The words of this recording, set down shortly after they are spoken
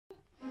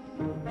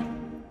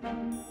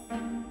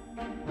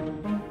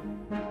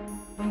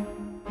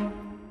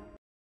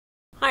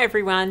Hi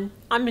everyone,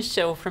 I'm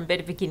Michelle from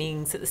Better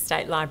Beginnings at the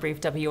State Library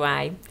of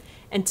WA,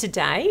 and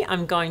today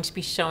I'm going to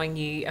be showing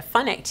you a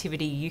fun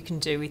activity you can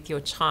do with your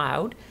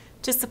child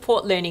to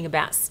support learning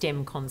about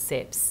STEM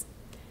concepts.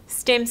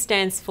 STEM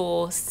stands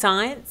for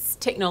Science,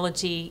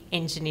 Technology,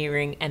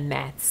 Engineering and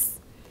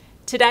Maths.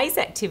 Today's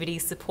activity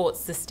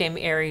supports the STEM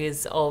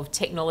areas of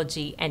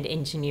technology and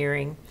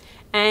engineering,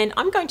 and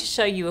I'm going to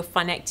show you a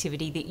fun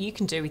activity that you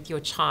can do with your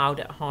child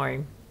at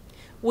home.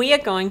 We are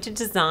going to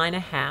design a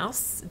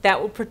house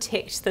that will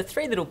protect the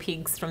three little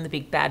pigs from the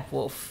big bad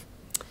wolf.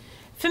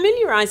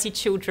 Familiarise your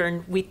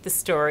children with the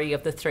story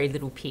of the three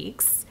little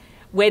pigs,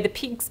 where the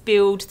pigs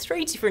build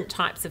three different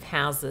types of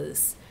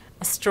houses: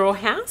 a straw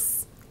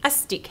house, a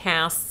stick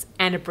house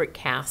and a brick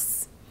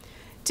house.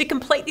 To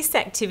complete this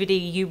activity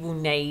you will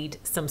need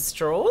some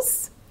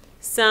straws,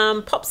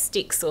 some pop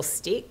sticks or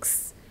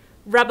sticks,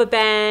 rubber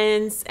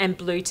bands and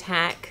blue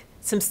tack,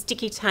 some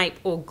sticky tape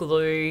or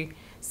glue,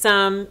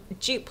 some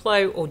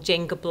Duplo or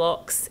Jenga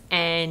blocks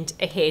and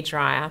a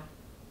hairdryer.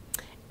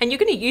 And you're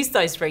going to use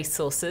those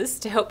resources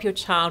to help your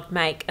child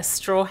make a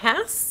straw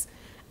house,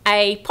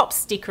 a pop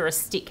stick or a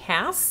stick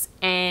house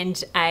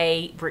and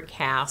a brick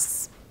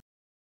house.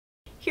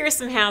 Here are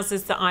some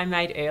houses that I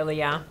made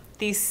earlier.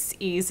 This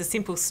is a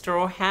simple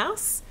straw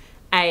house,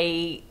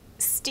 a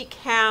stick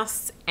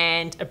house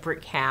and a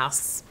brick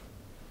house.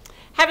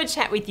 Have a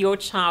chat with your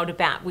child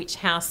about which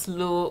house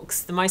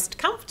looks the most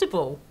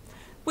comfortable,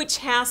 which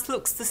house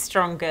looks the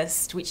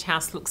strongest, which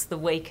house looks the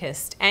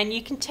weakest, and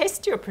you can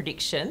test your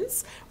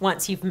predictions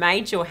once you've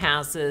made your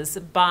houses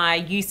by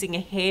using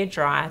a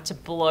hairdryer to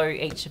blow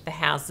each of the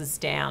houses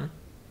down.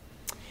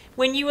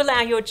 When you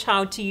allow your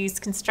child to use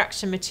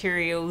construction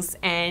materials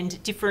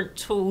and different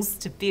tools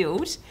to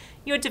build,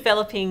 you're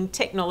developing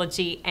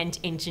technology and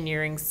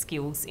engineering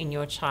skills in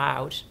your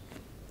child.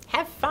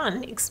 Have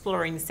fun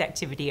exploring this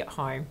activity at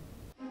home.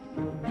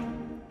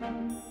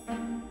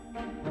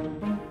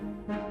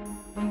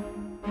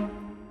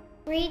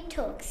 Read,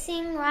 talk,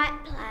 sing,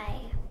 write,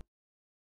 play.